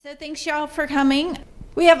So thanks y'all for coming.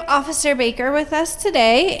 We have Officer Baker with us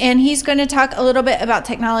today, and he's going to talk a little bit about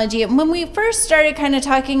technology. And when we first started kind of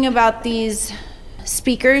talking about these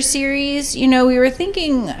speaker series, we were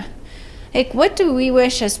thinking, like, what do we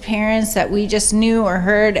wish as parents that we just knew or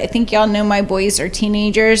heard? I think y'all know my boys are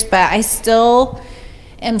teenagers, but I still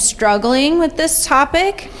am struggling with this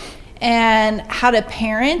topic and how to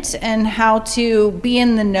parent and how to be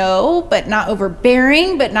in the know, but not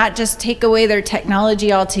overbearing, but not just take away their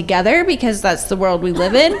technology altogether, because that's the world we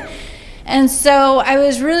live in. And so I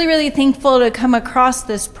was really, really thankful to come across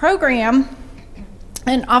this program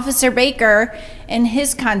and Officer Baker and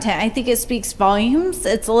his content. I think it speaks volumes.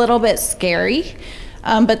 It's a little bit scary,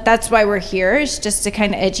 but that's why we're here, is just to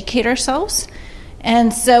kind of educate ourselves.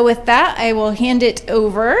 And so with that, I will hand it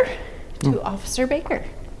over to Officer Baker.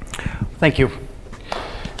 Thank you.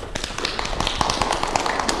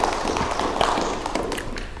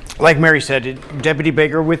 Like Mary said, Deputy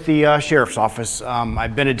Baker with the Sheriff's Office.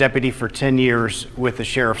 I've been a deputy for 10 years with the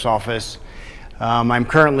Sheriff's Office. I'm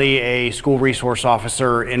currently a school resource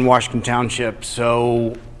officer in Washington Township,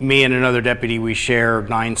 so me and another deputy, we share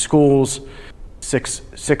 9 schools.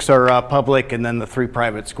 Six are public, and then the 3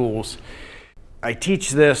 private schools. I teach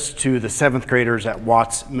this to the 7th graders at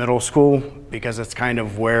Watts Middle School because it's kind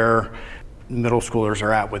of where middle schoolers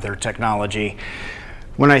are at with their technology.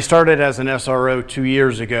 When I started as an SRO 2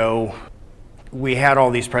 years ago, we had all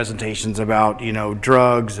these presentations about,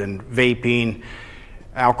 drugs and vaping,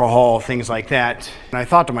 alcohol, things like that. And I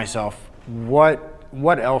thought to myself, what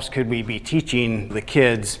else could we be teaching the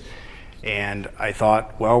kids? And I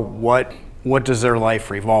thought, well, what does their life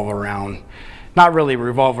revolve around? Not really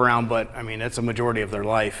revolve around, but it's a majority of their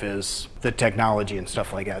life is the technology and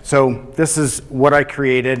stuff like that. So this is what I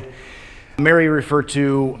created. Mary referred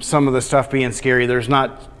to some of the stuff being scary. There's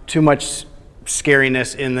not too much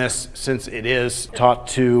scariness in this since it is taught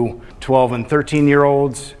to 12 and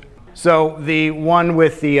 13-year-olds. So the one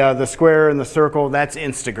with the square and the circle, that's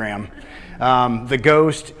Instagram. The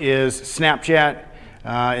ghost is Snapchat,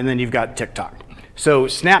 and then you've got TikTok. So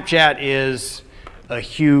Snapchat is a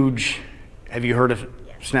huge... Have you heard of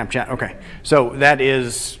Snapchat? Okay. So that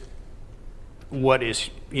is what is,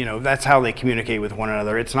 that's how they communicate with one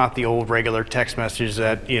another. It's not the old regular text message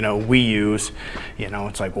that, we use.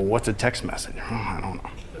 It's like, well, what's a text message? Oh, I don't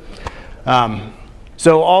know.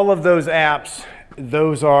 So all of those apps,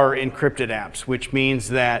 those are encrypted apps, which means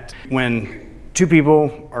that when 2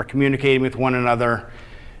 people are communicating with one another,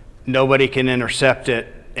 nobody can intercept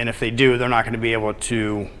it. And if they do, they're not going to be able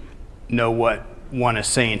to know what one is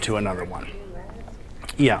saying to another one.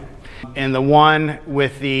 Yeah. And the one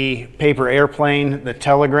with the paper airplane, the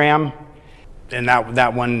Telegram, and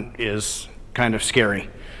that one is kind of scary.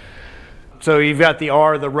 So you've got the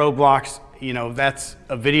Roblox, that's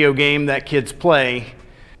a video game that kids play,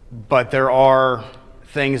 but there are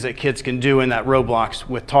things that kids can do in that Roblox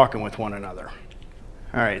with talking with one another.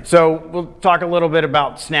 All right, so we'll talk a little bit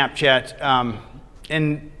about Snapchat.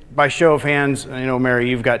 And by show of hands, Mary,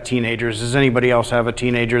 you've got teenagers. Does anybody else have a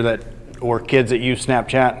teenager or kids that use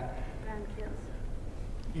Snapchat?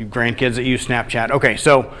 Grandkids that use Snapchat. Okay,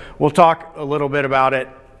 so we'll talk a little bit about it,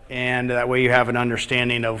 and that way you have an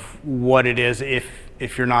understanding of what it is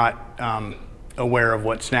if you're not aware of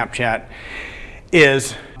what Snapchat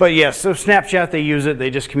is. But yes, so Snapchat, they use it,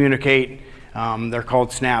 they just communicate. They're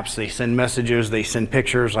called snaps. They send messages, they send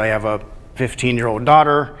pictures. I have a 15-year-old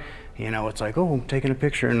daughter. It's like, oh, I'm taking a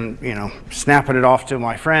picture and, snapping it off to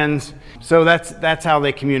my friends. So that's how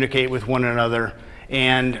they communicate with one another.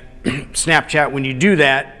 And Snapchat, when you do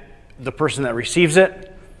that, the person that receives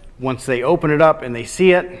it, once they open it up and they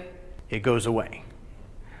see it, it goes away.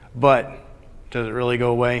 But does it really go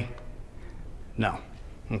away? No.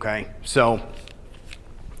 Okay. So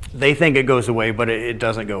they think it goes away, but it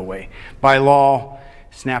doesn't go away. By law,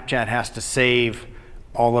 Snapchat has to save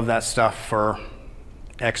all of that stuff for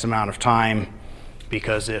X amount of time,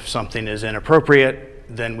 because if something is inappropriate,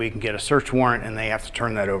 then we can get a search warrant and they have to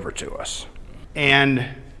turn that over to us. And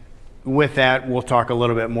with that, we'll talk a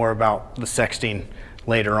little bit more about the sexting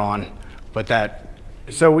later on. But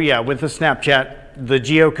with the Snapchat, the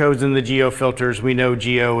geocodes and the geofilters, we know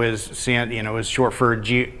geo is short for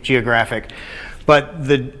geographic. But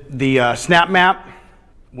the Snap Map,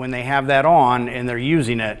 when they have that on and they're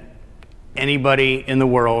using it, anybody in the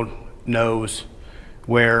world knows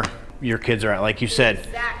where your kids are at, like you said.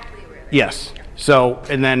 Exactly where they Yes. So,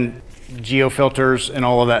 and then geofilters and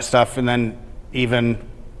all of that stuff, and then even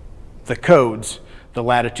the codes, the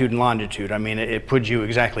latitude and longitude. It puts you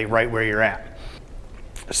exactly right where you're at.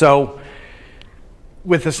 So,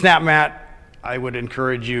 with the Snap Map, I would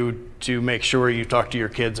encourage you to make sure you talk to your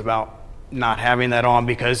kids about not having that on,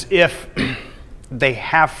 because if they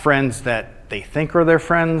have friends that they think are their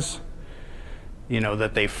friends,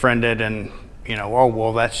 that they friended and, oh,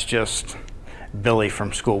 well, that's just Billy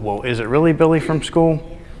from school. Well, is it really Billy from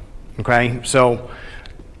school? Okay, so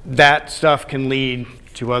that stuff can lead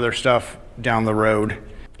to other stuff down the road.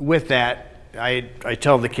 With that, I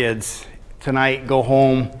tell the kids, tonight, go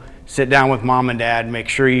home, sit down with mom and dad, make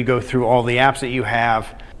sure you go through all the apps that you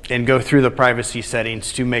have and go through the privacy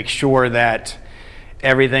settings to make sure that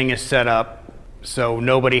everything is set up so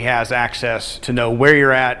nobody has access to know where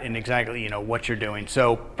you're at and exactly, what you're doing.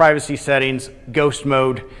 So privacy settings, ghost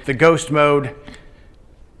mode. The ghost mode,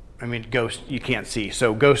 ghost you can't see.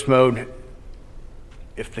 So ghost mode,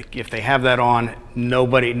 if they have that on,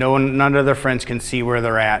 none of their friends can see where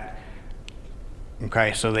they're at.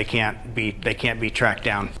 Okay, so they can't be tracked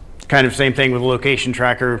down. Kind of same thing with the location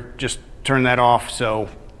tracker, just turn that off so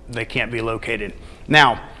they can't be located.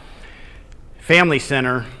 Now, Family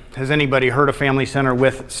Center. Has anybody heard of Family Center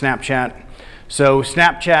with Snapchat? So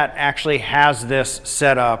Snapchat actually has this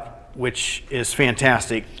set up, which is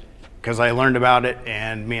fantastic because I learned about it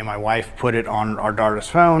and me and my wife put it on our daughter's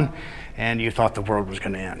phone and you thought the world was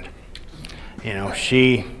going to end.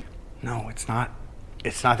 No, it's not.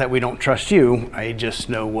 It's not that we don't trust you. I just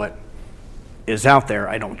know what is out there.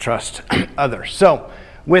 I don't trust others. So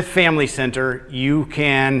with Family Center, you'll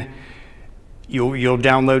download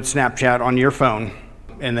Snapchat on your phone,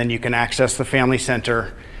 and then you can access the Family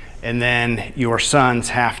Center, and then your sons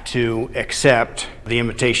have to accept the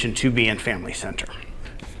invitation to be in Family Center.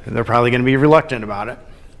 They're probably going to be reluctant about it,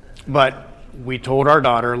 but we told our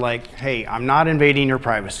daughter, hey, I'm not invading your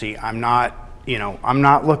privacy. I'm not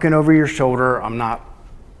looking over your shoulder.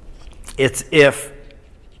 It's if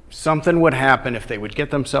something would happen, if they would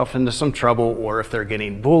get themselves into some trouble, or if they're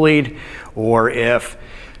getting bullied, or if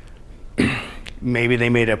maybe they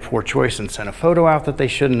made a poor choice and sent a photo out that they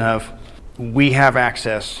shouldn't have, we have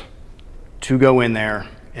access to go in there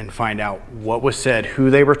and find out what was said, who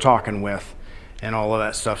they were talking with, and all of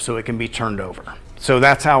that stuff, so it can be turned over. So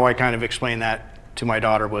that's how I kind of explained that to my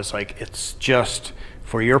daughter, was it's just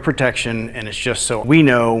for your protection, and it's just so we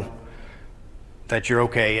know that you're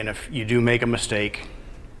okay, and if you do make a mistake,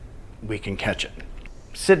 we can catch it.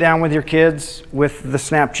 Sit down with your kids with the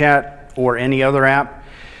Snapchat or any other app.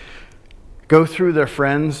 Go through their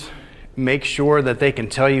friends. Make sure that they can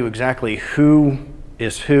tell you exactly who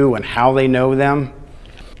is who and how they know them.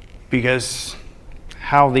 Because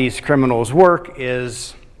how these criminals work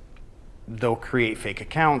is they'll create fake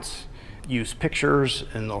accounts, use pictures,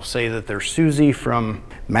 and they'll say that they're Susie from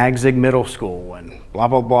Magzig Middle School and blah,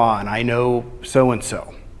 blah, blah, and I know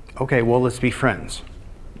so-and-so. Okay, well, let's be friends.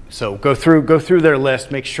 So go through their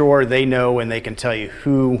list, make sure they know and they can tell you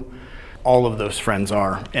who all of those friends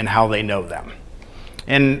are and how they know them.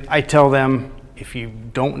 And I tell them, if you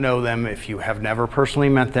don't know them, if you have never personally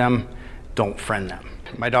met them, don't friend them.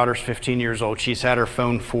 My daughter's 15 years old. She's had her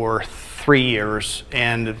phone for 3 years,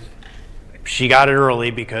 and she got it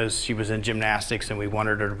early because she was in gymnastics, and we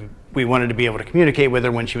wanted to be able to communicate with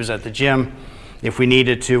her when she was at the gym if we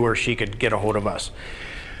needed to, or she could get a hold of us.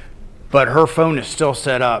 But her phone is still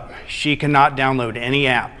set up. She cannot download any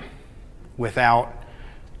app without,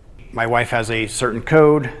 my wife has a certain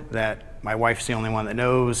code that my wife's the only one that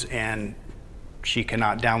knows, and she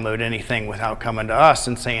cannot download anything without coming to us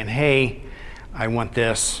and saying, hey, I want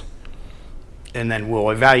this, and then we'll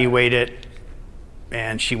evaluate it.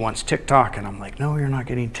 And she wants TikTok, and I'm like, no, you're not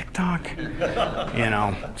getting TikTok.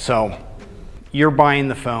 So you're buying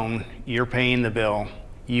the phone, you're paying the bill,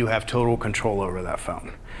 you have total control over that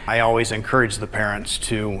phone. I always encourage the parents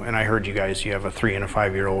to, and I heard you guys, you have a 3 and a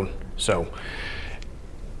 5-year-old, so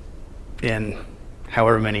in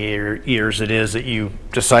however many years it is that you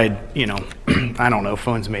decide, I don't know,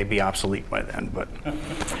 phones may be obsolete by then, but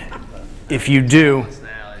if you do,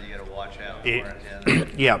 now you got to watch out for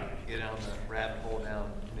it. Yeah. Get on the rabbit hole down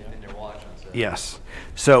and they're watching. So. Yes.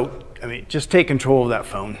 So, just take control of that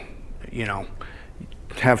phone,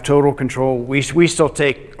 have total control. We still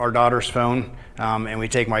take our daughter's phone, and we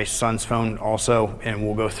take my son's phone also, and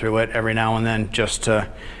we'll go through it every now and then just to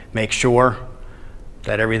make sure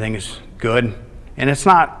that everything is good. And it's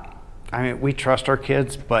not, we trust our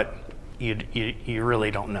kids, but you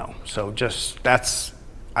really don't know. So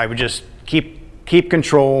I would just keep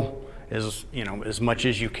control as much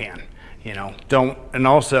as you can. Don't, and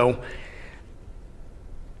also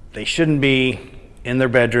they shouldn't be in their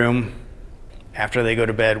bedroom after they go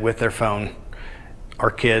to bed with their phone.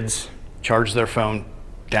 Our kids charge their phone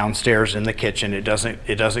downstairs in the kitchen. It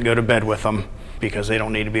doesn't go to bed with them because they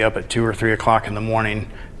don't need to be up at 2 or 3 o'clock in the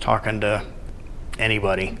morning talking to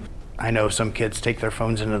anybody. I know some kids take their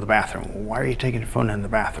phones into the bathroom. Well, why are you taking your phone in the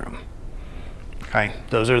bathroom? Okay,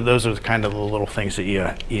 those are kind of the little things that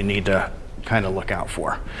you need to kind of look out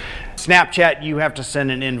for. Snapchat, you have to send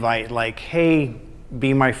an invite like, hey,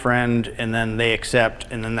 be my friend, and then they accept,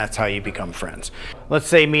 and then that's how you become friends. Let's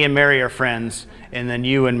say me and Mary are friends, and then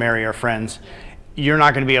you and Mary are friends. You're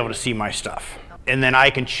not going to be able to see my stuff. And then I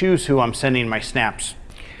can choose who I'm sending my snaps.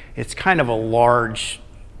 It's kind of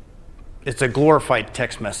it's a glorified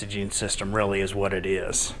text messaging system, really, is what it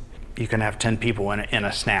is. You can have 10 people in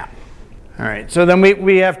a snap. All right, so then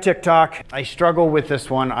we have TikTok. I struggle with this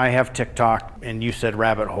one. I have TikTok, and you said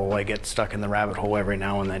rabbit hole. I get stuck in the rabbit hole every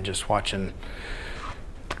now and then just watching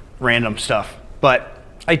random stuff. But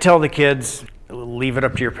I tell the kids, leave it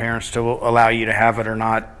up to your parents to allow you to have it or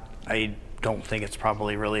not. I don't think it's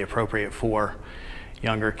probably really appropriate for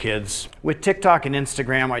younger kids. With TikTok and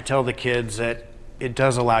Instagram, I tell the kids that it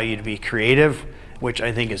does allow you to be creative, which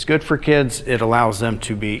I think is good for kids. It allows them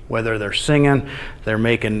to be, whether they're singing, they're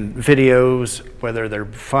making videos, whether they're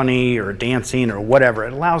funny or dancing or whatever,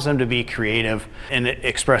 it allows them to be creative and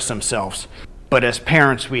express themselves. But as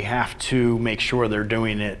parents, we have to make sure they're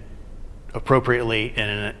doing it appropriately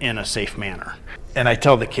and in a safe manner. And I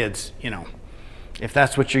tell the kids, if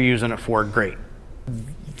that's what you're using it for, great.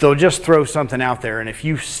 They'll just throw something out there, and if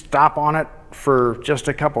you stop on it for just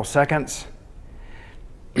a couple seconds,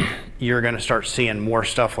 you're going to start seeing more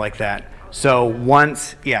stuff like that. So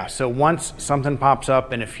once something pops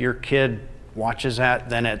up, and if your kid watches that,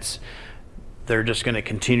 then they're just going to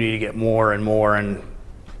continue to get more and more and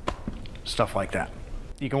stuff like that.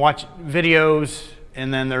 You can watch videos,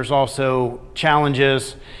 and then there's also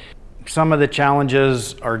challenges. Some of the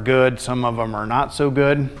challenges are good, some of them are not so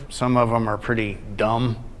good, some of them are pretty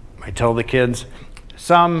dumb, I tell the kids.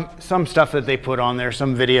 Some stuff that they put on there,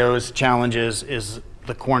 some videos, challenges, is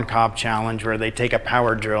the corn cob challenge, where they take a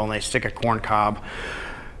power drill and they stick a corn cob,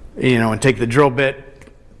 and take the drill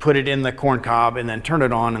bit, put it in the corn cob, and then turn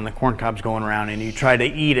it on, and the corn cob's going around, and you try to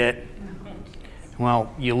eat it.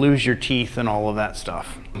 Well, you lose your teeth and all of that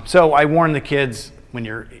stuff. So I warn the kids,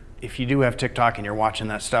 if you do have TikTok and you're watching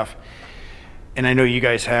that stuff, and I know you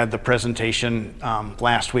guys had the presentation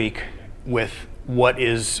last week with what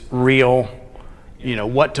is real,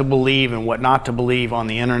 what to believe and what not to believe on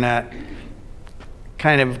the internet,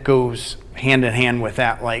 kind of goes hand in hand with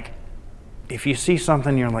that. Like, if you see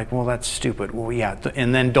something, you're like, well, that's stupid. Well, yeah,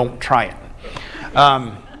 and then don't try it.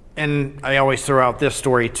 And I always throw out this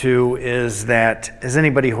story too, is that, has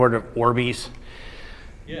anybody heard of Orbeez?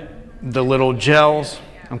 Yeah. The little gels,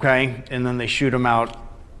 okay? And then they shoot them out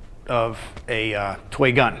of a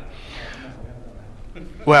toy gun.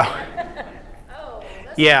 Well,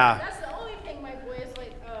 yeah. That's the only thing my boy is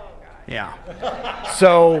like, oh, God. Yeah.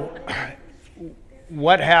 So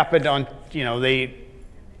what happened they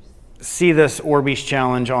see this Orbeez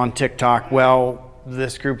challenge on TikTok. Well,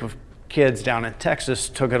 this group of kids down in Texas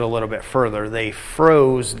took it a little bit further. They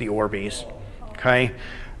froze the Orbeez, okay,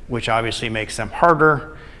 which obviously makes them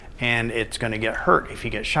harder, and it's going to get hurt if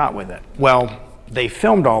you get shot with it. Well, they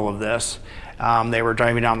filmed all of this. They were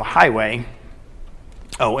driving down the highway.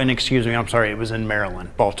 Oh, and excuse me, I'm sorry, it was in Maryland,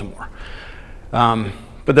 Baltimore.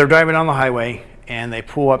 But they're driving down the highway, and they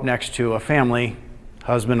pull up next to a family,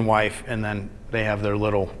 husband, wife, and then they have their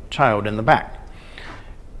little child in the back.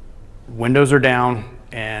 Windows are down,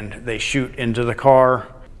 and they shoot into the car.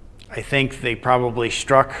 I think they probably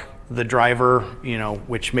struck the driver,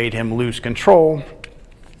 which made him lose control,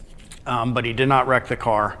 but he did not wreck the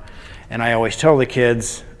car. And I always tell the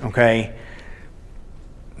kids, okay,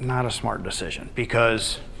 not a smart decision,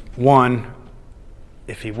 because one,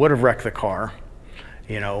 if he would have wrecked the car,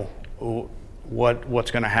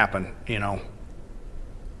 what's going to happen?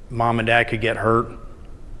 Mom and dad could get hurt,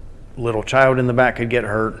 little child in the back could get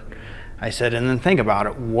hurt. I said, and then think about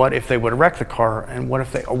it. What if they would have wrecked the car, and what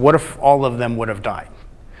if all of them would have died?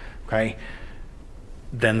 Okay.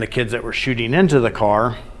 Then the kids that were shooting into the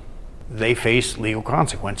car, they face legal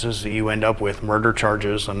consequences. You end up with murder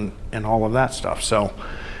charges and all of that stuff. So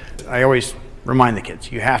I always remind the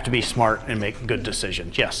kids, you have to be smart and make good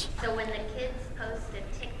decisions. Yes? So when the kids post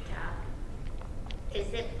a TikTok,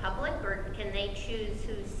 is it public, or can they choose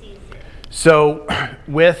who sees it? So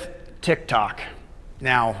with TikTok,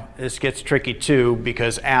 now this gets tricky too,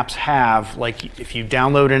 because apps have, like, if you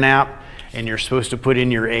download an app and you're supposed to put in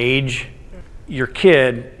your age, your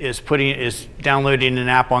kid is downloading an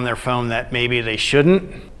app on their phone that maybe they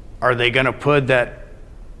shouldn't. Are they going to put that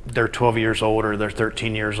they're 12 years old or they're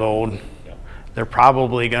 13 years old? Yeah. They're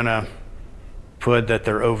probably going to put that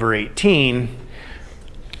they're over 18.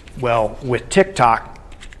 Well, with TikTok,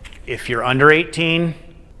 if you're under 18,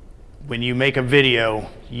 when you make a video,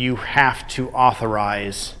 you have to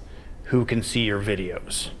authorize who can see your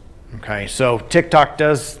videos. Okay, so TikTok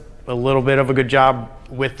does a little bit of a good job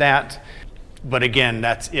with that, but again,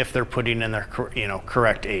 that's if they're putting in their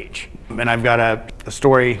correct age. And I've got a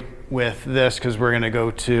story with this because we're going to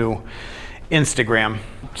go to Instagram.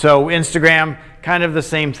 So Instagram, kind of the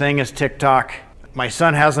same thing as TikTok. My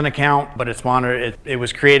son has an account, but it's monitored. It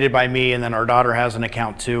was created by me, and then our daughter has an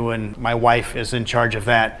account too, and my wife is in charge of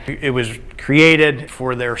that. It was created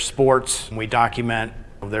for their sports. We document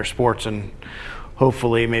their sports and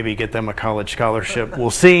hopefully maybe get them a college scholarship.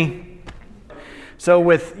 We'll see. So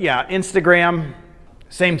with, Instagram,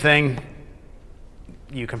 same thing.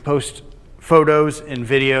 You can post photos and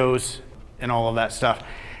videos and all of that stuff.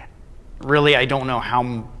 Really, I don't know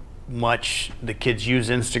how much the kids use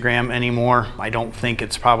Instagram anymore. I don't think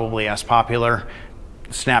it's probably as popular.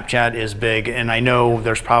 Snapchat is big, and I know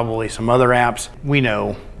there's probably some other apps. We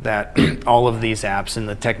know that all of these apps and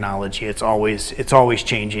the technology, it's always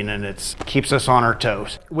changing, and it keeps us on our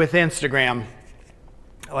toes. With Instagram,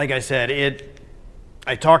 like I said,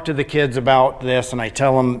 I talk to the kids about this, and I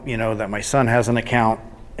tell them, that my son has an account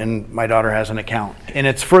and my daughter has an account, and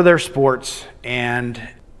it's for their sports. And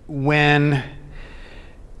when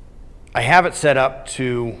I have it set up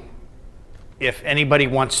to, if anybody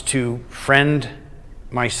wants to friend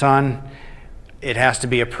my son, it has to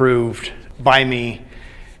be approved by me.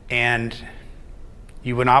 And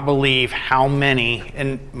you would not believe how many,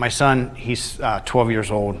 and my son, he's 12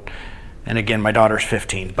 years old, and again, my daughter's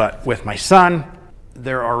 15. But with my son,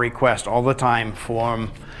 there are requests all the time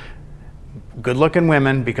from good-looking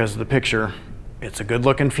women because of the picture. It's a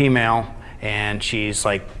good-looking female, and she's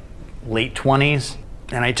like late 20s.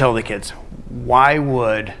 And I tell the kids, why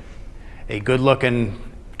would a good-looking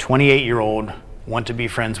 28-year-old want to be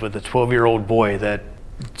friends with a 12-year-old boy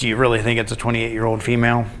do you really think it's a 28-year-old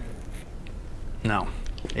female? No.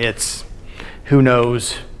 It's who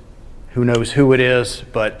knows who it is,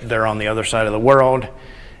 but they're on the other side of the world.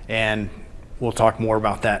 And we'll talk more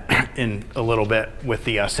about that in a little bit with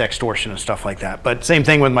the sextortion and stuff like that. But same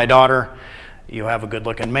thing with my daughter. You have a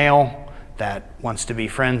good-looking male that wants to be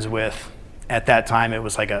friends with. At that time, it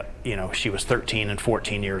was like she was 13 and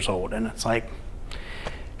 14 years old. And it's like,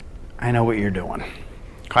 I know what you're doing.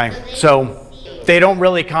 Okay, so they don't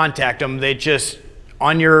really contact them. They just,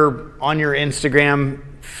 on your Instagram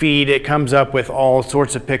feed, it comes up with all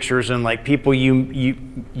sorts of pictures and like people you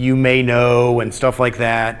may know and stuff like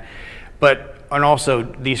that. And also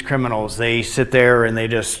these criminals, they sit there and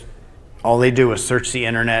all they do is search the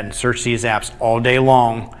internet and search these apps all day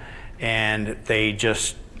long, and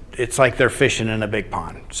it's like they're fishing in a big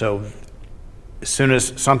pond. So as soon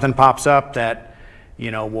as something pops up that,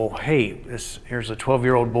 hey, here's a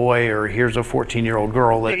 12-year-old boy or here's a 14-year-old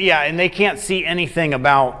girl. And they can't see anything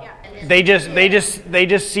about. They just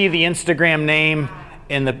see the Instagram name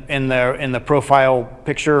in the profile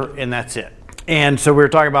picture, and that's it. And so we were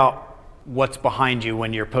talking about what's behind you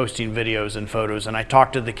when you're posting videos and photos. And I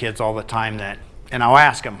talk to the kids all the time and I'll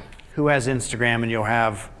ask them who has Instagram, and you'll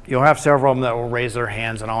have several of them that will raise their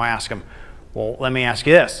hands, and I'll ask them, well, let me ask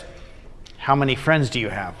you this. How many friends do you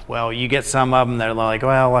have? Well, you get some of them that are like,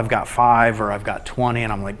 well, I've got 5 or I've got 20,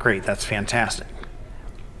 and I'm like, great, that's fantastic.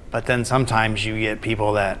 But then sometimes you get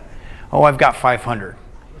people that, I've got 500.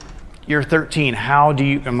 You're 13. How do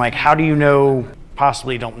you know,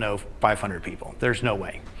 possibly don't know 500 people? There's no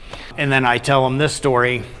way. And then I tell them this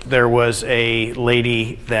story. There was a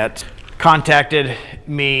lady that contacted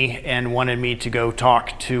me and wanted me to go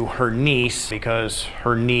talk to her niece because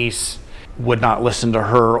her niece would not listen to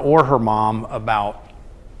her or her mom about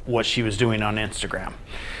what she was doing on Instagram.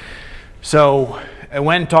 So I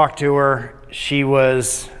went and talked to her. She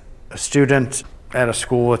was a student at a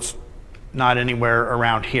school. It's not anywhere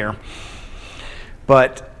around here.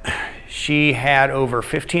 But she had over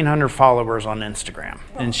 1,500 followers on Instagram.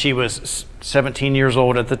 And she was 17 years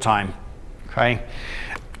old at the time. Okay?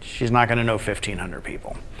 She's not going to know 1,500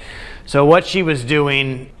 people. So what she was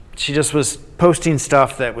doing, she just was posting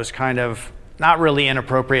stuff that was kind of not really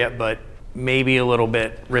inappropriate, but maybe a little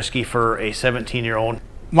bit risky for a 17-year-old.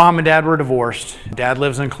 Mom and dad were divorced. Dad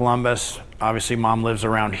lives in Columbus. Obviously, mom lives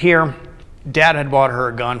around here. Dad had bought her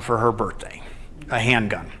a gun for her birthday, a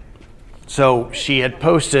handgun. So she had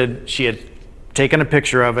taken a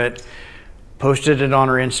picture of it, posted it on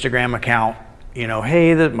her Instagram account,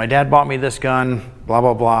 hey, my dad bought me this gun, blah,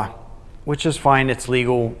 blah, blah, which is fine. It's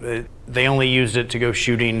legal. They only used it to go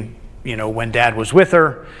shooting, when dad was with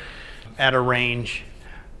her at a range.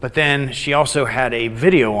 But then she also had a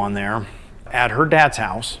video on there at her dad's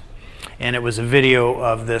house, and it was a video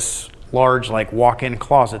of this large like walk-in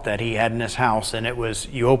closet that he had in his house, and it was,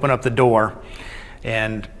 you open up the door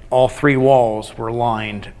and all 3 walls were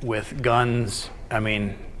lined with guns. I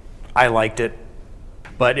mean, I liked it,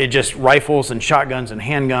 but it just rifles and shotguns and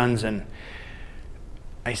handguns. And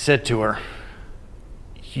I said to her,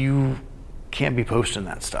 you can't be posting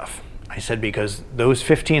that stuff. I said, because those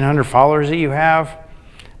 1,500 followers that you have,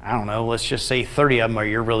 I don't know, let's just say 30 of them are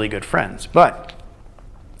your really good friends. But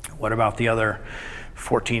what about the other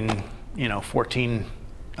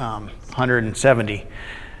 1,470?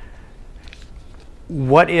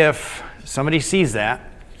 What if somebody sees that,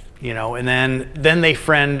 and then they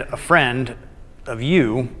friend a friend of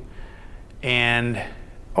you, and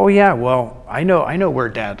oh yeah, well, I know where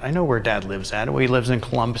Dad lives at. Well, he lives in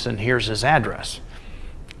Columbus, and here's his address.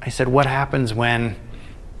 I said, what happens when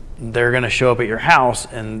they're going to show up at your house,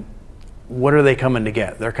 and what are they coming to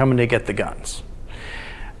get? They're coming to get the guns.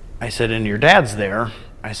 I said, and your dad's there.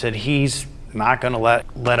 I said, he's not going to let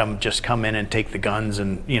them just come in and take the guns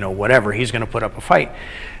and, whatever. He's going to put up a fight.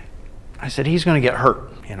 I said, he's going to get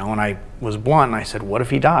hurt, and I was blunt, and I said, what if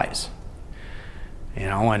he dies?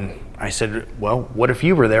 And I said, well, what if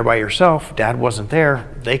you were there by yourself? Dad wasn't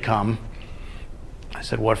there. They come. I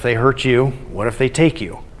said, what if they hurt you? What if they take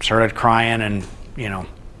you? Started crying and,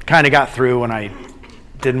 kind of got through, and I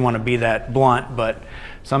didn't want to be that blunt, but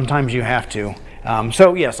sometimes you have to.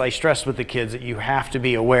 So yes, I stress with the kids that you have to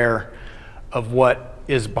be aware of what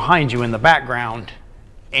is behind you in the background,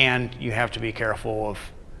 and you have to be careful of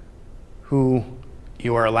who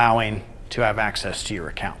you are allowing to have access to your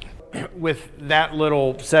account. With that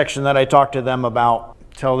little section that I talked to them about,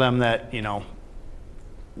 tell them that,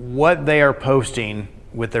 what they are posting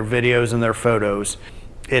with their videos and their photos,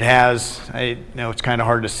 it has, I know it's kind of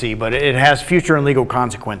hard to see, but it has future and legal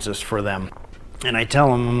consequences for them. And I tell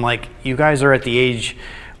them, I'm like, you guys are at the age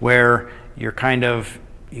where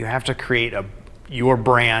you have to create your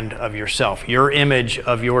brand of yourself. Your image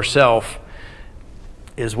of yourself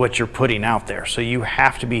is what you're putting out there. So you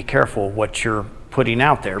have to be careful what you're putting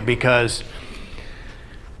out there, because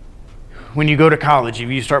when you go to college, if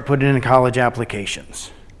you start putting in college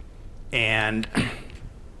applications, and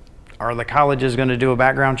are the colleges going to do a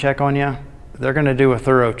background check on you? They're going to do a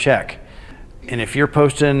thorough check. And if you're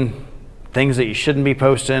posting things that you shouldn't be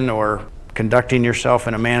posting or conducting yourself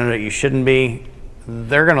in a manner that you shouldn't be,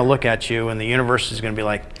 they're going to look at you, and the university is going to be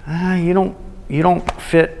like, you don't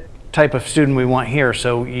fit type of student we want here,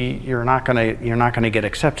 so you're not going to get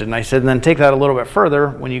accepted. And I said, and then take that a little bit further.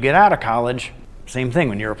 When you get out of college, same thing.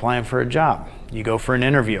 When you're applying for a job, you go for an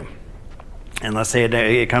interview, and let's say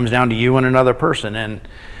it comes down to you and another person, and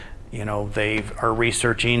they are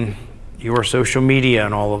researching your social media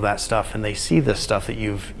and all of that stuff, and they see this stuff that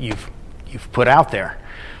you've put out there.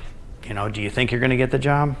 Do you think you're going to get the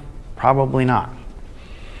job? Probably not.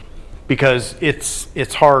 Because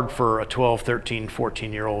it's hard for a 12, 13,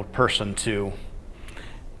 14-year-old person to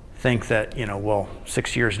think that,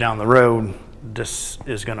 6 years down the road, this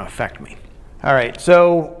is going to affect me. All right,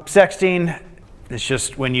 so sexting, it's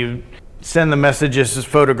just when you send the messages as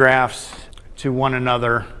photographs to one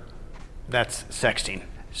another, that's sexting.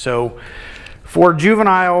 So for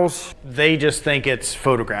juveniles, they just think it's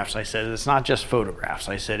photographs. I said, it's not just photographs.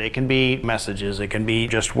 I said, it can be messages, it can be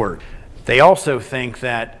just words. They also think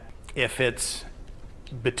that if it's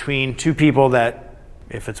between two people, that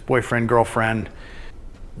if it's boyfriend, girlfriend,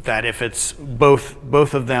 that if it's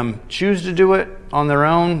both of them choose to do it on their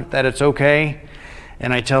own, that it's okay.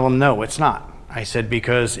 And I tell them, no, it's not. I said,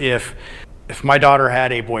 because if my daughter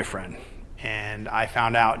had a boyfriend and I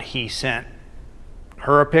found out he sent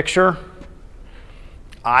her a picture,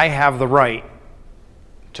 I have the right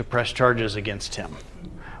to press charges against him.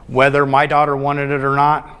 Whether my daughter wanted it or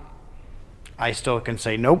not, I still can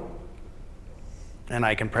say nope, and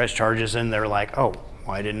I can press charges, and they're like, oh,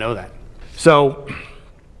 well, I didn't know that. So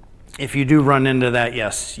if you do run into that,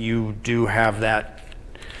 yes, you do have that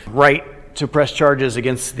right to press charges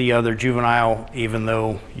against the other juvenile, even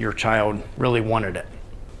though your child really wanted it.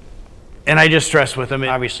 And I just stress with them,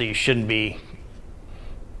 obviously you shouldn't be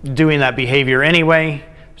doing that behavior anyway,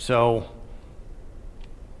 so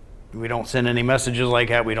we don't send any messages like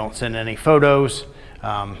that, we don't send any photos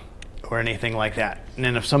or anything like that. And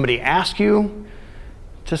then if somebody asks you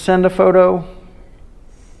to send a photo,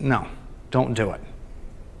 no, don't do it,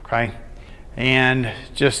 okay? And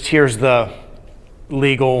just here's the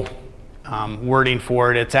legal wording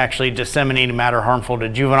for it. It's actually disseminating matter harmful to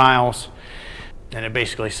juveniles, and it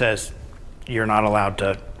basically says you're not allowed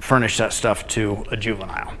to furnish that stuff to a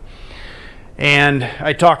juvenile. And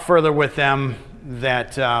I talked further with them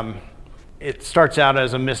that It starts out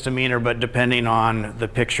as a misdemeanor, but depending on the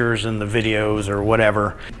pictures and the videos or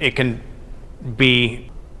whatever, it can be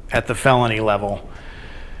at the felony level.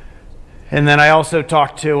 And then I also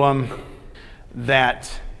talked to them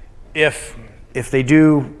that if they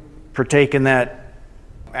do partake in that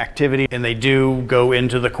activity and they do go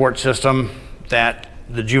into the court system, that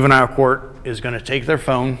the juvenile court is going to take their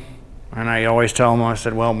phone. And I always tell them, I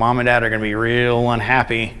said, well, mom and dad are going to be real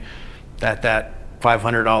unhappy that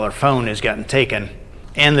 $500 phone is getting taken.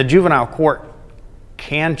 And the juvenile court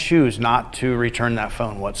can choose not to return that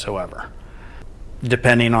phone whatsoever.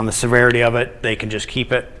 Depending on the severity of it, they can just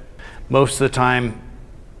keep it. Most of the time,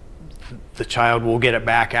 the child will get it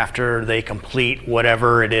back after they complete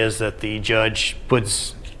whatever it is that the judge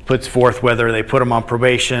puts forth, whether they put them on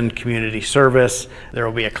probation, community service. There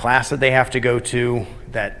will be a class that they have to go to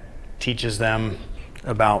that teaches them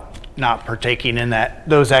about not partaking in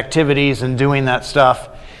those activities and doing that stuff.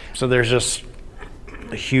 So there's just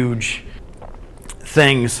huge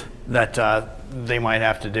things that they might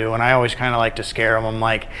have to do. And I always kind of like to scare them. I'm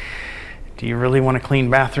like, do you really want to clean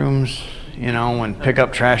bathrooms, and pick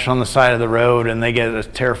up trash on the side of the road? And they get a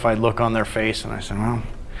terrified look on their face. And I said, well,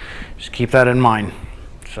 just keep that in mind.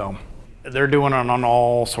 So they're doing it on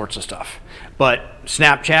all sorts of stuff. But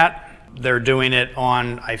Snapchat, they're doing it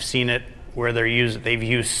on, I've seen it where they've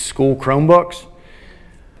used school Chromebooks.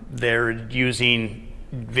 They're using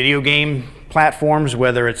video game platforms,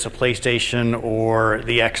 whether it's a PlayStation or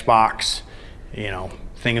the Xbox,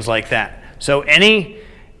 things like that. So any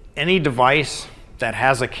device that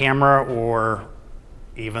has a camera or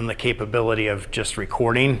even the capability of just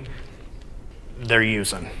recording, they're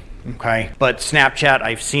using, okay? But Snapchat,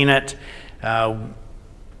 I've seen it.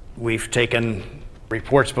 We've taken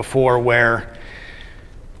reports before where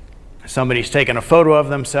somebody's taken a photo of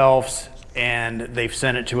themselves and they've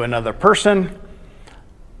sent it to another person.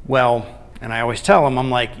 Well, and I always tell them, I'm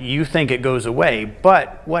like, you think it goes away,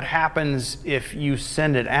 but what happens if you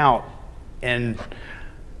send it out and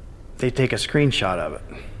they take a screenshot of it,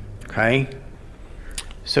 okay?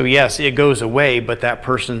 So yes, it goes away, but that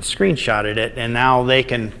person screenshotted it and now they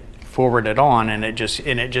can forward it on and it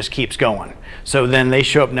just keeps going. So then they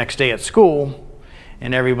show up next day at school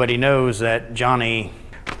and everybody knows that Johnny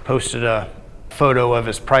posted a photo of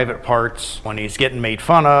his private parts when he's getting made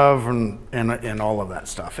fun of and all of that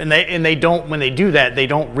stuff. And they don't, when they do that, they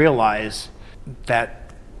don't realize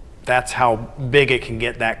that that's how big it can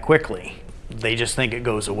get that quickly. They just think it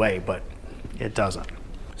goes away, but it doesn't.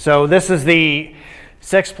 So this is the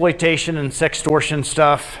sexploitation and sextortion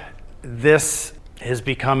stuff. This is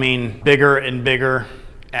becoming bigger and bigger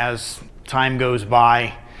as time goes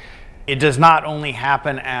by. It does not only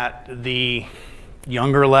happen at the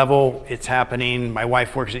younger level, it's happening, my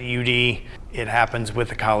wife works at UD, it happens with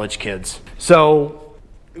the college kids. So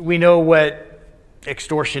we know what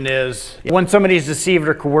extortion is. When somebody is deceived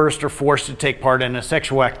or coerced or forced to take part in a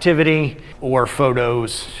sexual activity or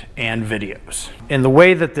photos and videos. And the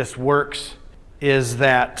way that this works is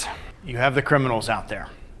that you have the criminals out there.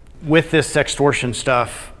 With this sextortion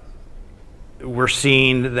stuff, we're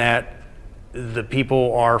seeing that the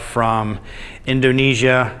people are from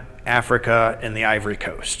Indonesia, Africa, and the Ivory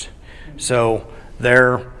Coast. So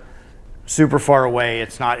they're super far away.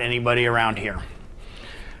 It's not anybody around here.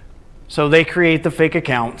 So they create the fake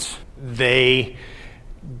accounts. They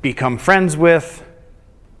become friends with,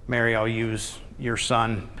 Mary, I'll use your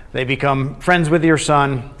son. They become friends with your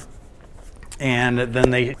son, and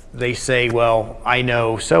then they say, well, I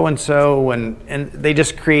know so-and-so, and they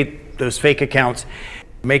just create those fake accounts,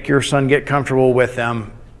 make your son get comfortable with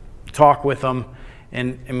them, talk with them,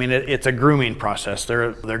 and I mean, it's a grooming process.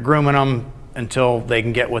 They're grooming them until they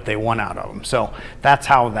can get what they want out of them. So that's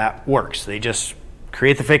how that works. They just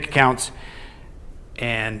create the fake accounts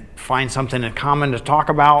and find something in common to talk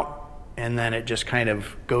about, and then it just kind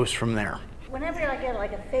of goes from there. Whenever I get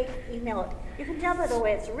like a fake email, you can tell by the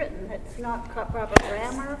way it's written, it's not proper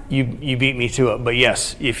grammar. You beat me to it, but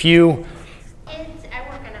yes, if you... Kids, I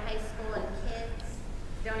work in a high school and kids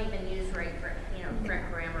don't even use correct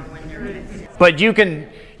grammar when they're... But you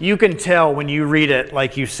can tell when you read it,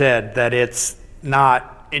 like you said, that it's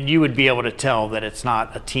not, and you would be able to tell that it's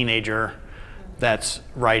not a teenager that's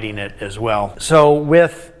writing it as well. So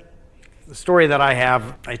with the story that I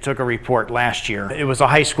have, I took a report last year. It was a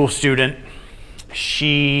high school student.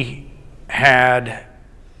 She had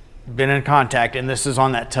been in contact, and this is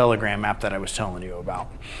on that Telegram app that I was telling you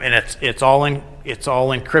about. And it's all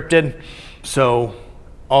encrypted. So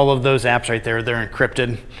all of those apps right there, they're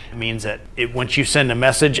encrypted. It means that once you send a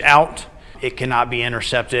message out, it cannot be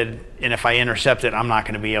intercepted. And if I intercept it, I'm not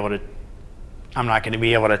going to be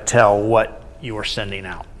able to tell what you are sending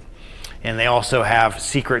out. And they also have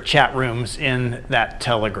secret chat rooms in that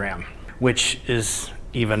Telegram, which is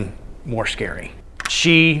even more scary.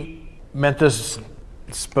 She met this,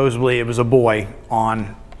 supposedly it was a boy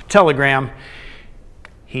on Telegram.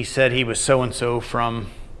 He said he was so-and-so from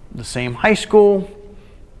the same high school.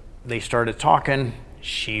 They started talking.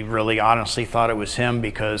 She really honestly thought it was him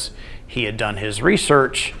because he had done his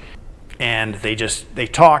research, and they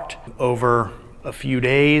talked over a few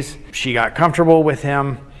days. She got comfortable with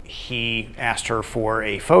him. He asked her for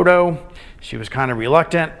a photo. She was kind of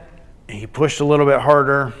reluctant. He pushed a little bit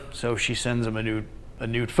harder, so she sends him a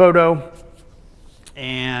nude photo.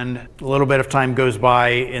 And a little bit of time goes by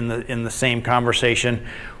in the same conversation.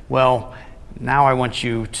 Well, now I want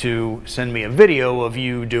you to send me a video of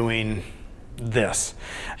you doing this.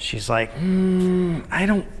 She's like, I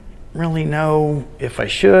don't really know if I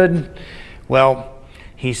should. Well,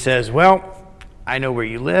 he says, well, I know where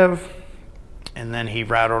you live. And then he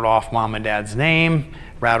rattled off mom and dad's name,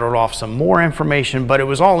 rattled off some more information, but it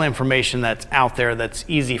was all information that's out there that's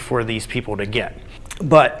easy for these people to get.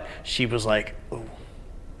 But she was like, oh,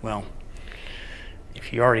 well,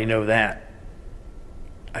 if you already know that,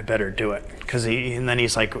 I better do it. And then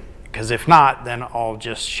he's like, because if not, then I'll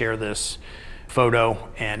just share this photo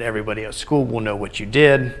and everybody at school will know what you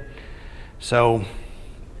did. So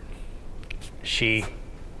she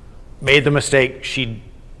made the mistake. She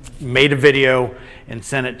made a video and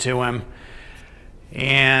sent it to him.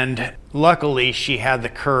 And luckily, she had the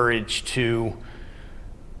courage to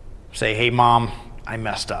say, hey, Mom, I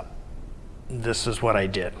messed up. This is what I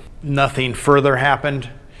did. Nothing further happened,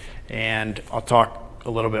 and I'll talk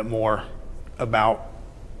a little bit more about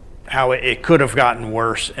how it could have gotten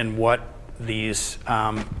worse and what these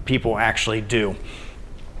people actually do.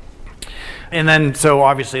 And then, so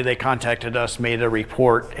obviously they contacted us, made a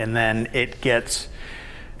report, and then it gets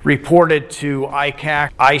reported to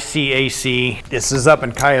ICAC. This is up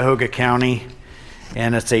in Cuyahoga County,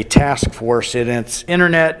 and it's a task force, and it's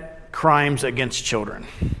Internet Crimes Against Children.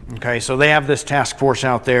 Okay, so they have this task force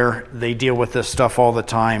out there. They deal with this stuff all the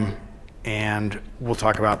time, and we'll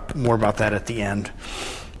talk about more about that at the end.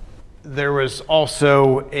 There was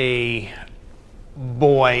also a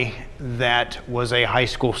boy that was a high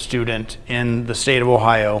school student in the state of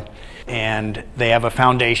Ohio, and they have a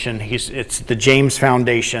foundation. It's the James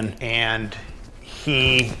Foundation, and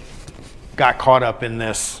he got caught up in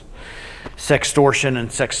this sextortion and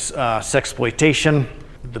sexploitation.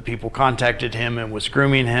 The people contacted him and was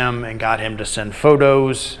grooming him and got him to send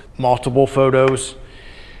photos, multiple photos,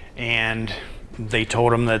 and they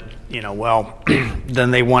told him that,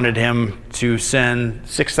 then they wanted him to send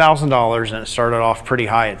 $6,000, and it started off pretty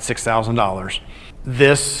high at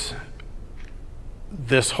 $6,000.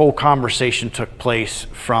 This whole conversation took place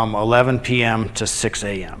from 11 p.m. to 6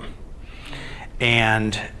 a.m.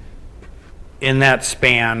 And in that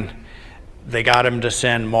span, they got him to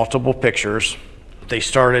send multiple pictures. They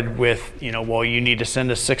started with, well, you need to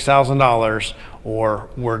send us $6,000, or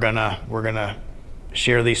we're gonna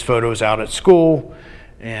share these photos out at school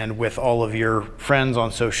and with all of your friends on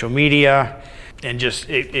social media, and just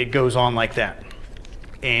it goes on like that.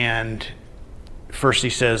 And first he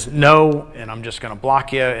says no, and I'm just gonna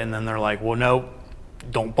block you, and then they're like, well, no,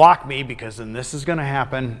 don't block me, because then this is gonna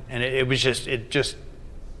happen. And it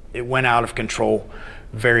went out of control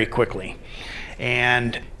very quickly.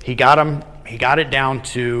 And he got it down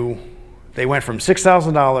to, they went from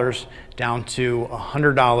 $6,000 down to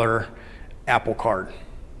 $100 Apple Card.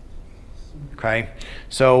 Okay,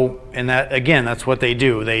 so, and that, again, that's what they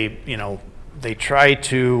do. They try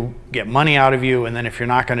to get money out of you, and then if you're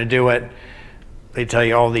not going to do it, they tell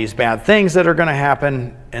you all these bad things that are going to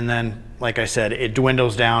happen, and then, like I said, it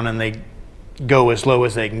dwindles down and they go as low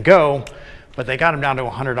as they can go. But they got him down to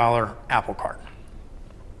a $100 Apple Card.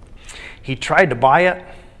 He tried to buy it,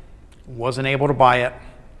 wasn't able to buy it,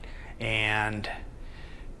 and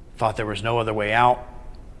thought there was no other way out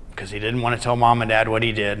because he didn't want to tell mom and dad what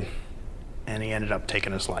he did, and he ended up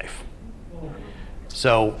taking his life.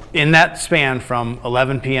 So in that span from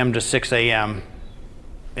 11 p.m. to 6 a.m.,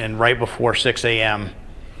 and right before 6 a.m.,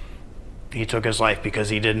 he took his life because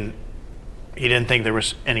he didn't think there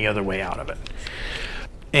was any other way out of it.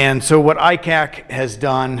 And so what ICAC has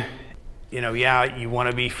done, you want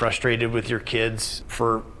to be frustrated with your kids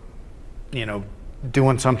for,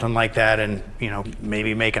 doing something like that and,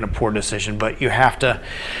 maybe making a poor decision, but you have to,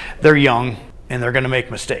 they're young and they're going to make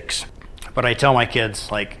mistakes. But I tell my kids,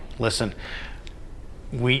 like, listen,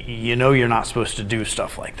 you're not supposed to do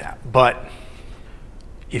stuff like that. But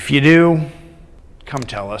if you do, come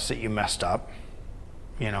tell us that you messed up.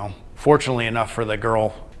 Fortunately enough for the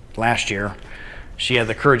girl last year, she had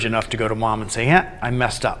the courage enough to go to mom and say, yeah, I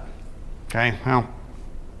messed up. Okay, well,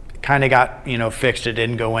 kind of got, fixed. It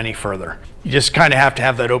didn't go any further. You just kind of have to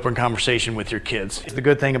have that open conversation with your kids. The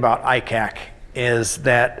good thing about ICAC is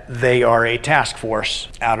that they are a task force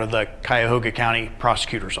out of the Cuyahoga County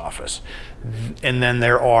Prosecutor's Office. And then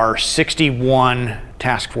there are 61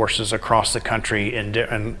 task forces across the country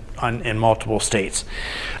in multiple states.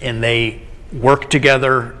 And they work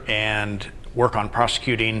together and work on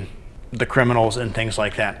prosecuting the criminals and things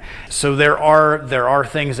like that. So there are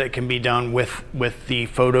things that can be done with the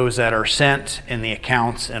photos that are sent and the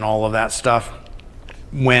accounts and all of that stuff.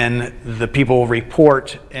 When the people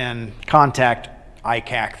report and contact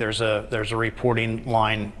ICAC, there's a reporting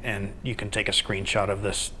line, and you can take a screenshot of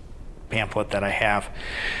this pamphlet that I have.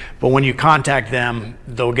 But when you contact them,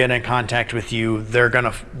 they'll get in contact with you. They're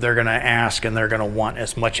gonna ask, and they're gonna want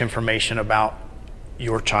as much information about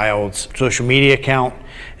your child's social media account,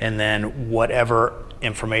 and then whatever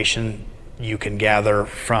information you can gather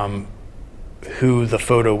from who the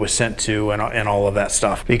photo was sent to and all of that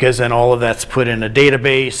stuff. Because then all of that's put in a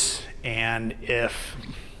database, and if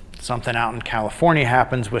something out in California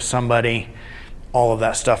happens with somebody, all of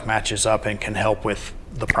that stuff matches up and can help with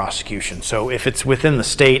the prosecution. So if it's within the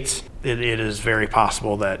states, it is very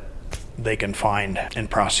possible that they can find and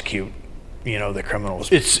prosecute, the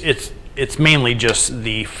criminals. It's mainly just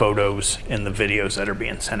the photos and the videos that are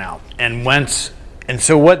being sent out. And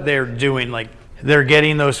so what they're doing, like, they're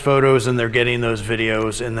getting those photos and they're getting those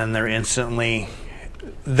videos, and then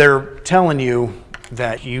they're telling you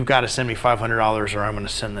that you got to send me $500 or I'm going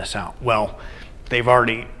to send this out. Well, they've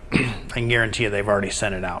already, I can guarantee you they've already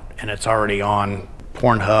sent it out, and it's already on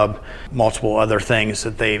Pornhub, multiple other things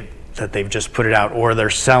that they've just put it out, or they're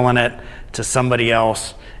selling it to somebody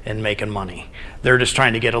else and making money. They're just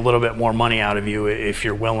trying to get a little bit more money out of you if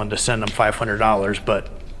you're willing to send them $500. But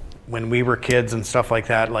when we were kids and stuff like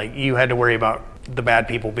that, like, you had to worry about the bad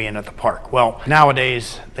people being at the park. Well,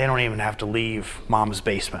 nowadays they don't even have to leave mom's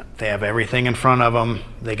basement. They have everything in front of them.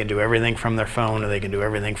 They can do everything from their phone, or they can do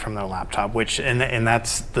everything from their laptop, and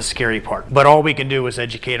that's the scary part. But all we can do is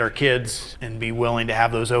educate our kids and be willing to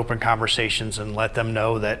have those open conversations and let them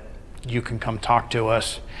know that you can come talk to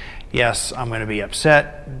us. Yes, I'm going to be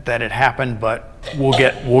upset that it happened, but we'll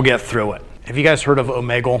get through it. Have you guys heard of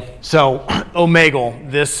Omegle? So Omegle,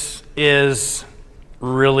 this is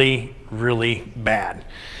really, really bad.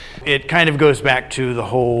 It kind of goes back to the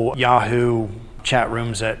whole Yahoo chat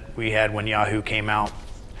rooms that we had when Yahoo came out.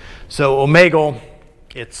 So Omegle,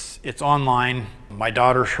 it's online. My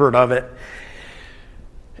daughter's heard of it.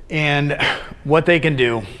 And what they can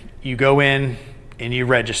do, you go in and you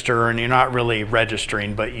register, and you're not really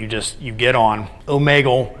registering, but you get on.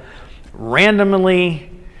 Omegle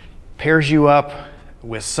randomly pairs you up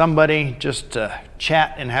with somebody just to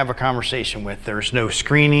chat and have a conversation with. There's no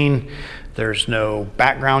screening, there's no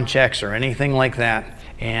background checks or anything like that.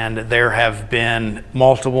 And there have been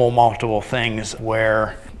multiple things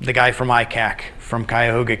where the guy from ICAC from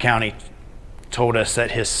Cuyahoga County told us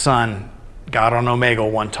that his son got on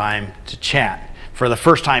Omegle one time to chat. For the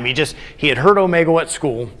first time, he had heard Omegle at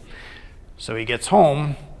school, so he gets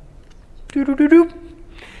home,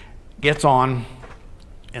 gets on,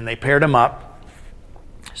 and they paired him up.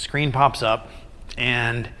 Screen pops up,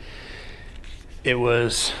 and it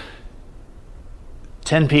was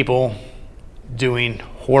 10 people doing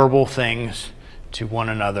horrible things to one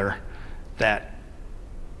another that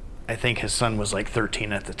I think his son was like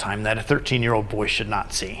 13 at the time, that a 13-year-old boy should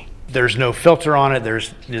not see. There's no filter on it.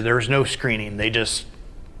 There's no screening.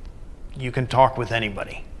 You can talk with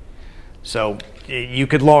anybody. So you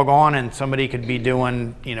could log on and somebody could be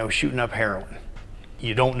doing, shooting up heroin.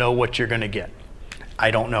 You don't know what you're going to get.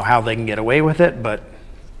 I don't know how they can get away with it, but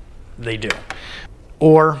they do.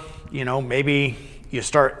 Or, maybe they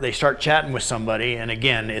start chatting with somebody, and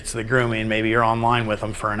again, it's the grooming. Maybe you're online with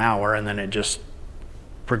them for an hour, and then it just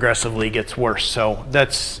progressively gets worse. So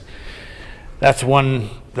that's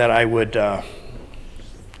one that I would,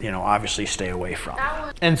 obviously stay away from.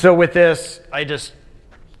 And so with this, I just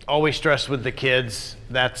always stress with the kids,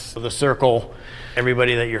 that's the circle.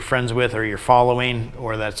 Everybody that you're friends with or you're following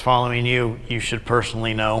or that's following you, you should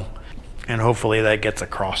personally know. And hopefully that gets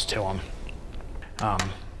across to them.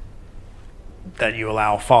 That you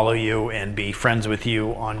follow you and be friends with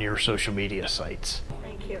you on your social media sites.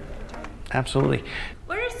 Thank you. Absolutely.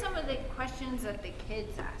 What are some of the questions that the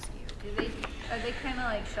kids ask you? Are they kind of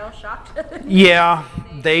like shell shocked? Yeah,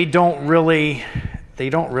 they don't really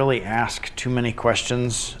ask too many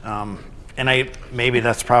questions, and maybe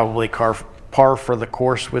that's probably par for the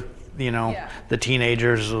course with the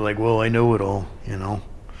teenagers. Are like, well, I know it all,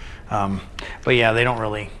 but yeah, they don't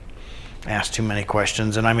really ask too many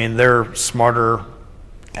questions, and I mean they're smarter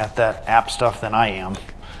at that app stuff than I am.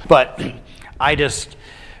 But I just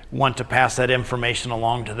want to pass that information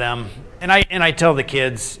along to them. And I tell the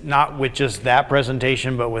kids, not with just that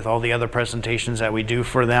presentation, but with all the other presentations that we do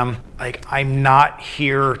for them, like, I'm not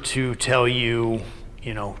here to tell you,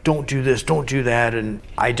 you know, don't do this, don't do that. And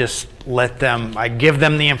I just I give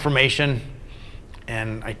them the information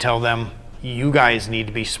and I tell them, you guys need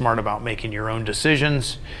to be smart about making your own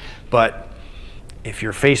decisions. But if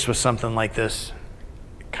you're faced with something like this,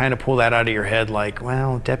 kind of pull that out of your head like,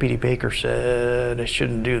 well, Deputy Baker said I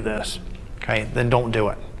shouldn't do this. Okay, then don't do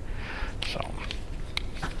it. So,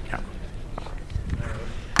 yeah.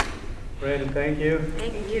 Brandon, thank you.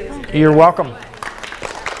 Thank you. You're welcome.